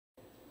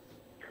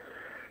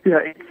Yeah,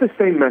 it's the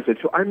same message.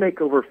 So I make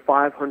over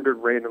 500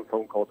 random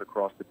phone calls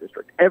across the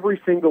district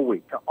every single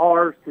week, to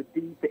ours, to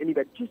these, to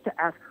anybody, just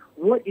to ask,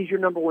 what is your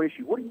number one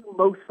issue? What are you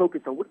most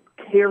focused on? What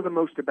do you care the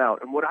most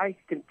about? And what I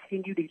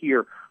continue to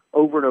hear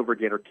over and over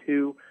again are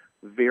two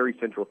very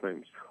central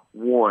things.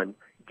 One,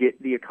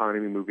 get the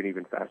economy moving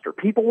even faster.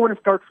 People want to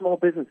start small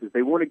businesses.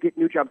 They want to get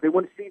new jobs. They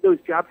want to see those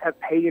jobs have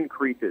pay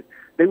increases.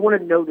 They want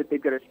to know that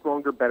they've got a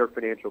stronger, better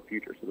financial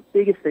future. So the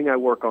biggest thing I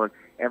work on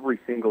every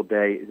single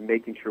day is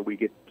making sure we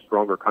get a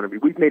stronger economy.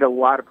 We've made a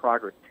lot of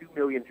progress. 2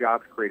 million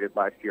jobs created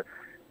last year.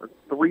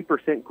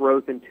 3%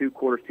 growth in 2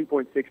 quarters,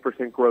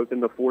 2.6% growth in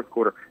the fourth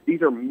quarter.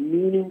 These are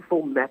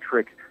meaningful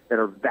metrics that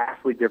are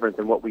vastly different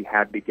than what we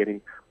had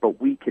beginning,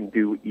 but we can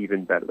do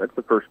even better. That's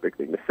the first big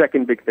thing. The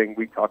second big thing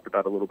we talked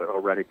about a little bit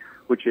already,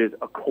 which is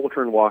a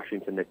culture in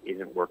Washington that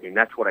isn't working.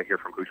 That's what I hear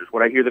from Hoosiers.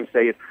 What I hear them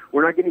say is,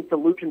 we're not getting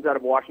solutions out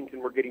of Washington,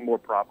 we're getting more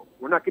problems.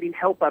 We're not getting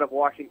help out of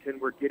Washington,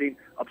 we're getting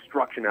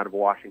obstruction out of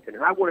Washington.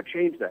 And I want to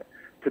change that.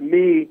 To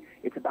me,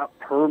 it's about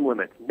term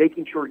limits,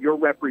 making sure your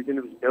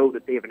representatives know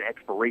that they have an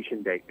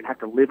expiration date and have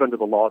to live under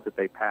the laws that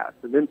they pass.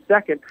 And then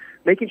second,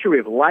 making sure we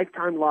have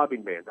lifetime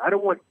lobbying bans. I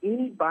don't want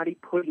anybody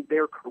putting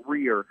their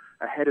career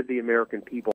ahead of the American people.